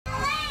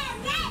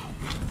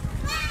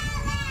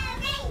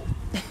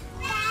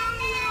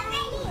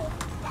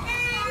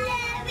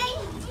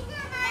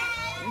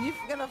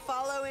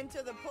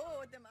into the pool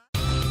with them.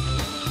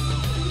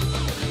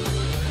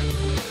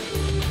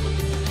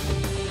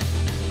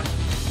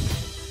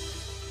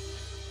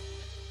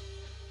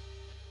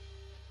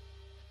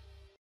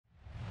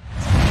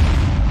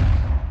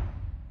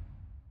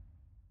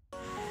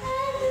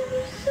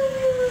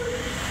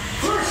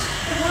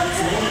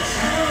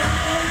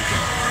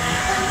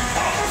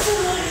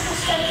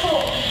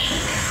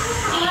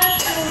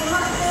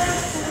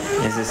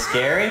 Is it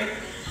scary?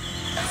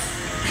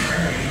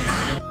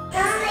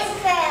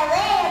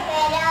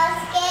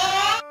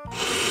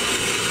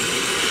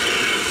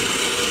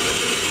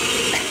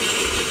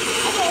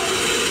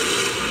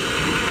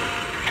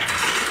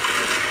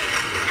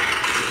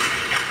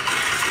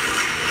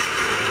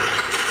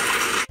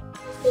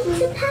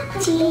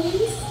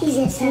 Is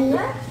it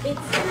Summer?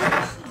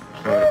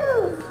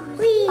 Ooh,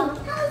 wait.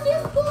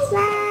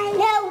 Slide.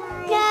 No,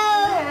 no.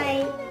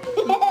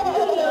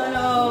 Oh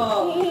no.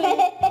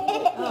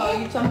 Oh,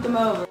 you jumped him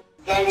over.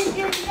 Gonna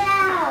do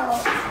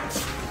now.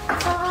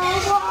 Oh,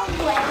 I'm gonna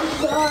play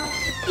with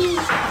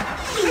him.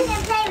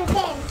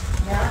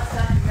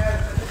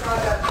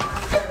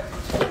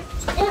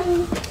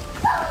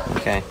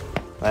 Okay,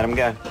 let him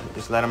go.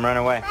 Just let him run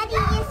away. Daddy,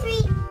 you're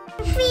free.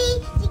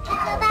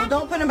 Well,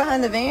 don't put him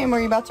behind the van where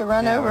you're about to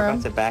run over We're him.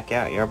 about to back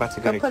out. You're about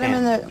to go to put camp.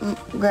 him in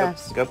the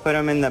grass. Go put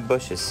him in the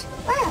bushes.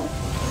 Wow.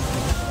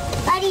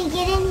 Buddy,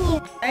 get in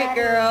here. All right,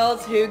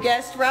 girls, who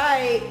guessed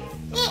right?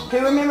 Who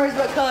remembers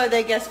what color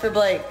they guessed for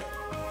Blake?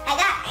 I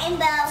got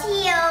rainbow.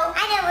 Teal.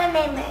 I don't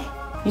remember.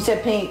 You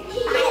said pink.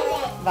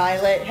 Violet.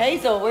 Violet.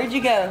 Hazel, where'd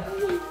you go?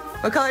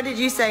 What color did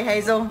you say,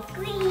 Hazel?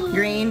 Green.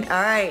 Green.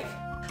 All right.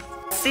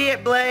 See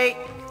it, Blake.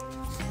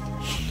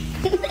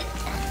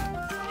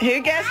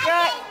 Who guessed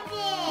right?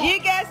 You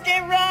guessed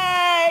it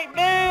right.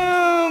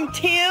 Boom.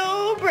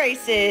 Teal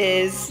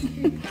braces.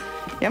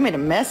 Y'all made a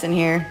mess in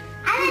here.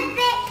 I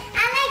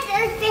like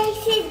those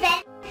braces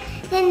better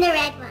than the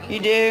red one. You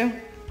do?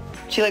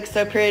 She looks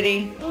so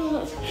pretty.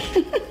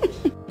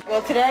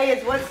 Well, today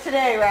is, what's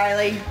today,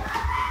 Riley?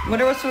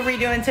 What else were we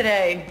doing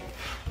today?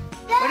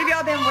 What have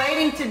y'all been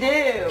waiting to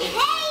do?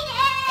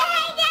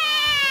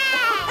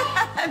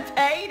 Payday!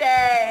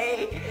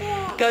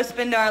 Payday! Go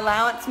spend our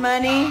allowance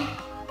money?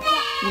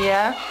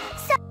 Yeah?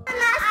 So my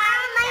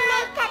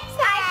makeup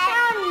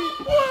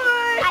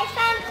I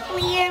found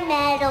clear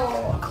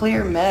metal.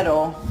 Clear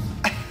metal.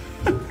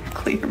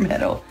 Clear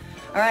metal.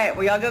 All right,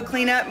 well, y'all go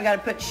clean up. We got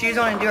to put shoes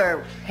on and do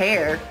our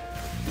hair.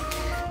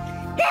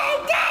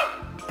 Payday!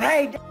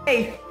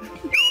 Payday!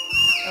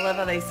 I love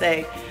how they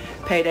say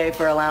payday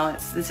for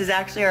allowance. This is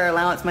actually our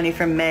allowance money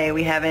from May.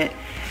 We haven't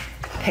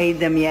paid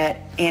them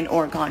yet and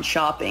or gone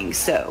shopping,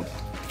 so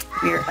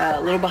we're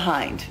a little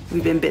behind.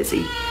 We've been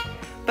busy.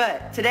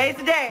 But today's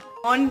the day.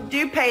 On to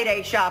do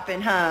payday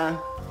shopping, huh?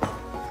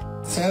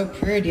 So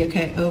pretty.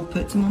 Okay, oh,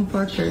 put some on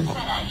Parker.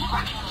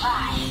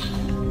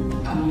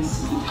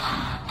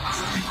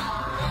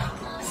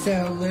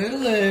 So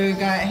Lulu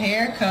got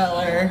hair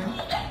color.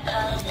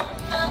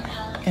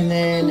 And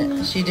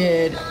then she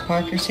did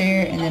Parker's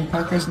hair and then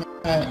Parker's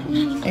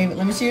hey,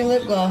 let me see your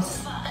lip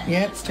gloss.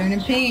 Yep, it's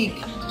turning pink.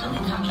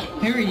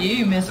 Who are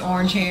you, Miss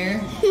Orange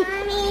Hair?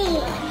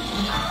 Mommy,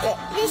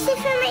 this is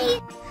for my...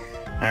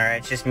 Alright,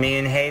 it's just me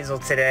and Hazel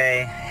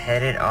today,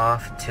 headed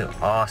off to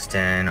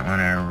Austin on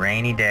a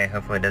rainy day.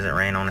 Hopefully it doesn't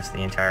rain on us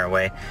the entire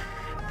way.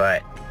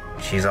 But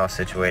she's all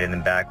situated in the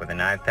back with an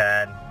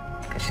iPad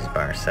because she's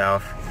by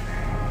herself.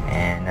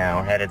 And now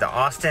we're headed to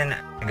Austin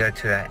to go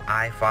to an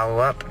eye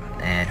follow-up,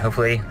 and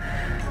hopefully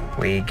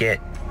we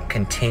get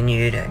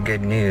continued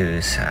good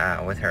news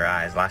with her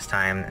eyes. Last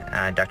time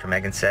Dr.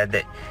 Megan said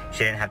that she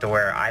didn't have to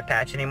wear her eye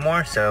patch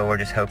anymore, so we're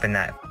just hoping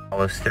that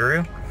follows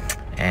through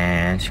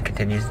and she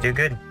continues to do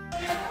good.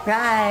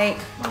 Right.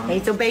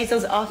 Hazel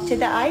Basil's off to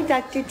the eye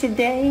doctor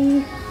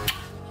today.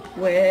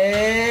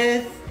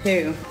 With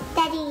who?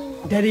 Daddy.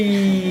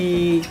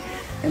 Daddy.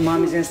 And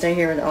Mommy's gonna stay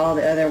here with all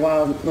the other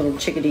wild little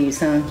chickadees,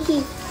 huh?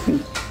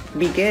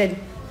 Be good.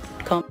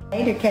 Call me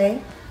later,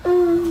 Kay.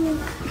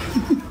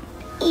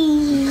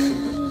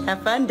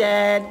 Have fun,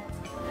 Dad.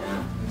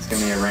 It's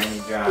gonna be a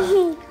rainy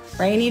drive.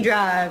 Rainy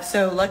drive.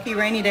 So lucky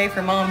rainy day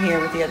for Mom here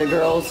with the other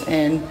girls,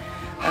 and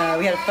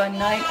we had a fun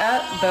night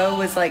up. Bo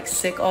was like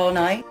sick all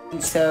night,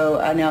 and so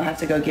I now have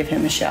to go give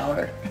him a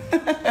shower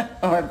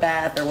or a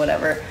bath or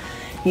whatever.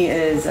 He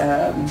is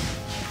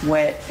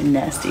wet and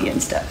nasty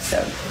and stuff.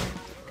 So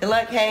good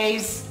luck,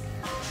 Hayes.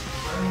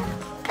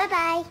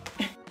 Bye-bye.